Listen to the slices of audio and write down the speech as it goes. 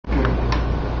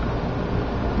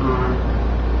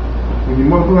you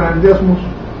multiply in decimals,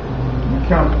 you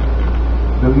count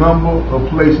the number of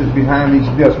places behind each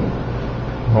decimal.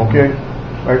 Okay?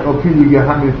 Like up here, you get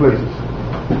how many places?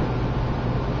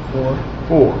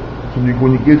 4. So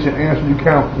when you get your answer, you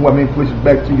count how many places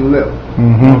back to your left.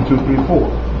 1, 2, 3, 4.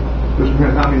 This one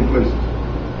has how many places?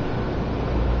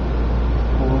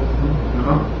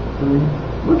 4, 3.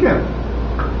 Look at it.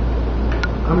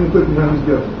 How many places behind each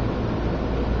decimal?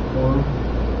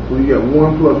 1. So you got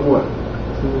 1 plus what?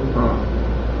 2.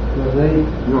 Plus 8.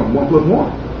 No, 1 plus 1.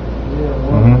 Yeah,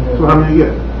 1. So how many you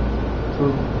get?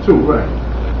 2. 2, right.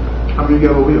 How many you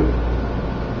get over here?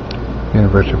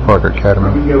 University of Park Academy.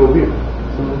 How many you get over here?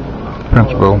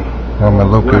 Principal Roman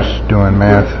Lucas doing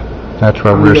math. That's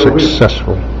why we're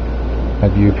successful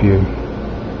at UPA.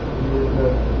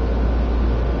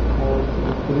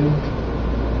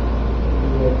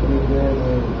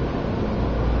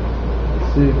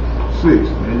 6.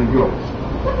 There you go.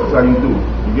 That's how you do it.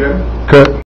 You get it? Cut.